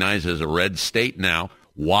recognized as a red state now.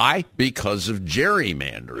 Why? Because of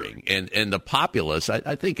gerrymandering. And the populace,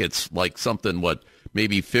 I think it's like something,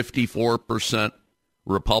 maybe 54%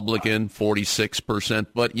 Republican, 46%.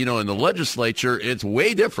 But, in the legislature, it's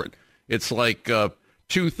way different. It's like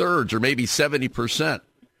 2/3 or maybe 70%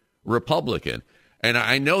 Republican. And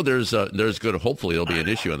I know there's good, hopefully there'll be an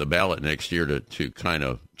issue on the ballot next year to kind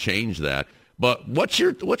of change that. But what's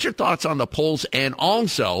your thoughts on the polls? And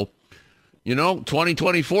also,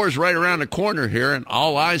 2024 is right around the corner here, and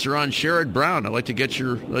all eyes are on Sherrod Brown. I'd like to get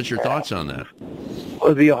your thoughts on that.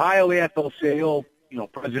 Well, the Ohio AFL-CIO,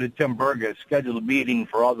 President Tim Berg has scheduled a meeting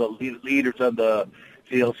for all the leaders of the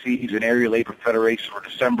CLCs and Area Labor Federation for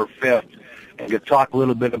December 5th, and to talk a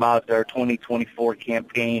little bit about our 2024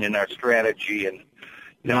 campaign and our strategy. And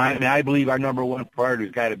I believe our number one priority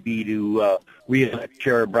has got to be to re-elect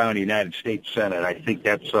Sherrod Brown in the United States Senate. I think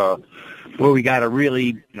that's where we got to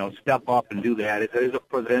really, step up and do that. It is a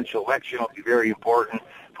presidential election. It'll be very important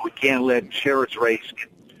We can't let Sheriff's race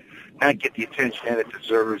not get the attention that it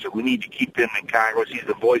deserves. We need to keep him in Congress. He's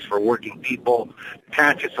the voice for working people,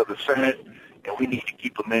 conscious of the Senate, and we need to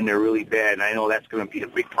keep him in there really bad. And I know that's going to be a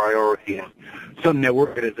big priority and something that we're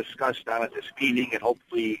going to discuss down at this meeting, and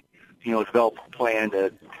hopefully, develop a plan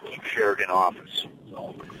to keep Sheridan in office.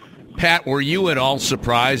 So. Pat, were you at all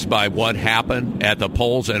surprised by what happened at the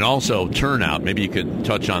polls and also turnout? Maybe you could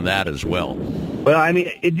touch on that as well. Well, I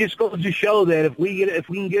mean, it just goes to show that if we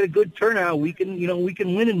can get a good turnout, we can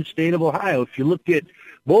win in the state of Ohio. If you look at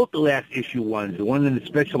both the last issue ones, the one in the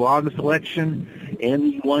special August election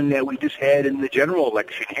and the one that we just had in the general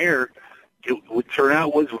election here,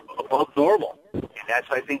 turnout was above normal. And that's,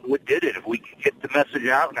 I think, what did it. If we can get the message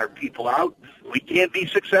out and our people out, we can be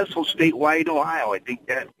successful statewide in Ohio. I think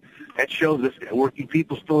that shows us that working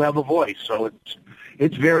people still have a voice. So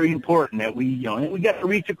it's very important that we got to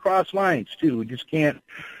reach across lines too. We just can't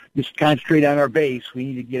just concentrate on our base. We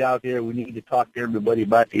need to get out there. We need to talk to everybody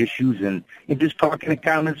about the issues and just talk in a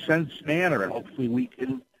common sense manner. And hopefully we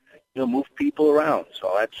can move people around.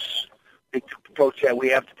 So that's a big approach that we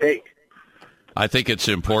have to take. I think it's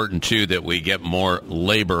important, too, that we get more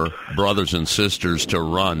labor brothers and sisters to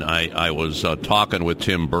run. I was talking with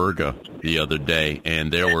Tim Berga the other day,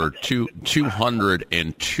 and there were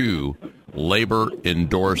 202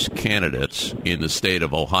 labor-endorsed candidates in the state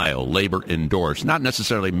of Ohio, labor-endorsed, not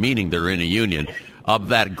necessarily meaning they're in a union. Of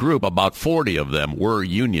that group, about 40 of them were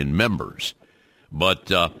union members. But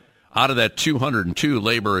out of that 202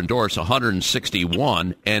 labor-endorsed,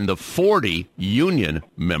 161, and the 40 union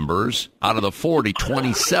members, out of the 40,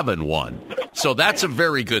 27 won. So that's a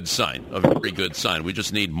very good sign, We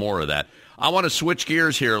just need more of that. I want to switch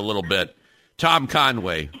gears here a little bit. Tom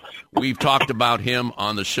Conway, we've talked about him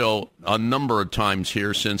on the show a number of times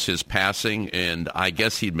here since his passing, and I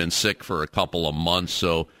guess he'd been sick for a couple of months,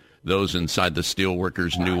 so those inside the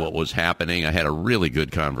steelworkers knew what was happening. I had a really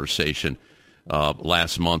good conversation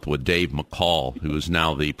last month with Dave McCall, who is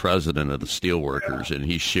now the president of the Steelworkers, and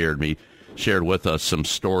he shared with us some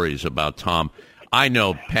stories about Tom. I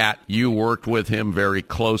know, Pat, you worked with him very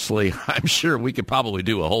closely. I'm sure we could probably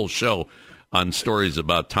do a whole show on stories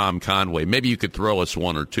about Tom Conway. Maybe you could throw us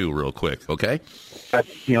one or two real quick, okay?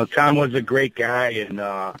 Tom was a great guy and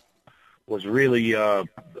was really a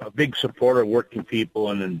big supporter of working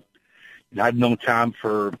people, and I've known Tom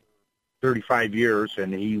for 35 years,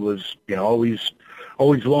 and he was, always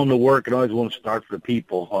willing to work and always willing to start for the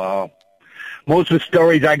people. Most of the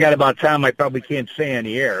stories I got about Tom, I probably can't say on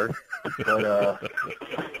the air, but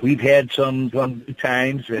we've had some good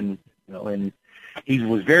times, and he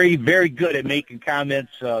was very, very good at making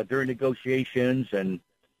comments during negotiations and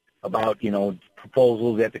about,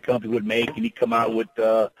 proposals that the company would make, and he'd come out with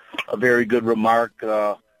a very good remark.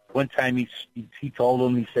 One time he told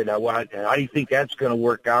him, he said, how do you think that's going to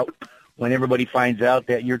work out when everybody finds out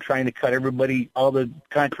that you're trying to cut all the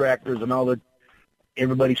contractors and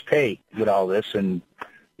everybody's pay with all this? And,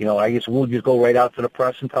 I guess we'll just go right out to the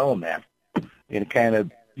press and tell them that. And it kind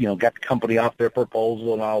of, got the company off their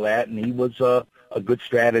proposal and all that. And he was a good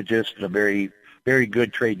strategist and a very, very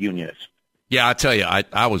good trade unionist. Yeah, I tell you,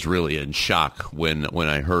 I was really in shock when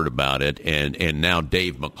I heard about it, and now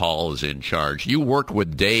Dave McCall is in charge. You worked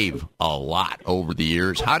with Dave a lot over the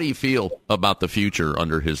years. How do you feel about the future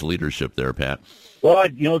under his leadership there, Pat? Well,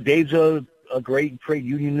 Dave's a great trade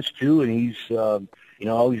unionist, too, and he's,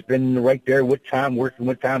 always been right there with Tom, working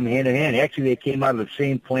with Tom hand in hand. Actually, they came out of the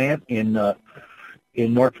same plant in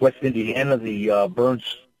northwest Indiana, the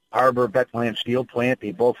Burns Harbor Bethlehem Steel plant.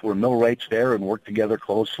 They both were millwrights there and worked together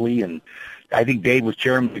closely, and I think Dave was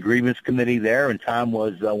chairman of the grievance committee there, and Tom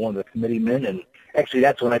was one of the committeemen. And actually,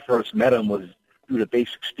 that's when I first met him, was through the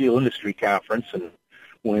Basic Steel Industry Conference. And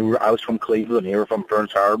I was from Cleveland, they were from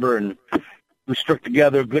Burns Harbor, and we struck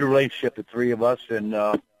together a good relationship, the three of us, and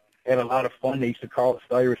had a lot of fun. They used to call us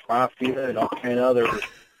the Irish Mafia and all kind of other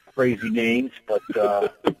crazy names. But,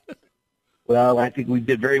 well, I think we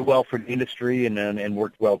did very well for the industry and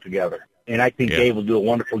worked well together. And I think Dave will do a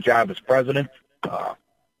wonderful job as president.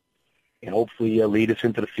 And hopefully lead us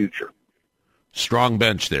into the future. Strong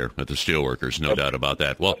bench there at the Steelworkers, no doubt about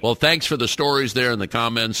that. Well, thanks for the stories there and the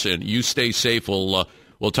comments, and you stay safe. We'll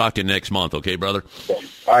talk to you next month, okay, brother?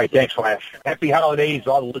 All right, thanks, Flash. Happy holidays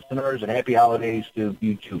to all the listeners, and happy holidays to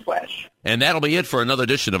you too, Flash. And that'll be it for another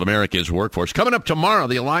edition of America's Workforce. Coming up tomorrow,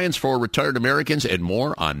 the Alliance for Retired Americans, and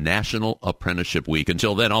more on National Apprenticeship Week.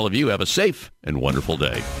 Until then, all of you have a safe and wonderful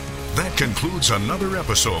day. That concludes another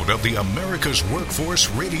episode of the America's Workforce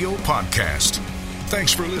Radio Podcast.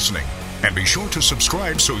 Thanks for listening, and be sure to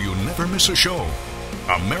subscribe so you never miss a show.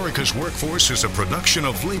 America's Workforce is a production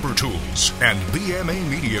of Labor Tools and BMA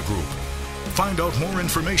Media Group. Find out more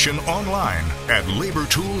information online at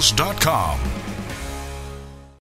labortools.com.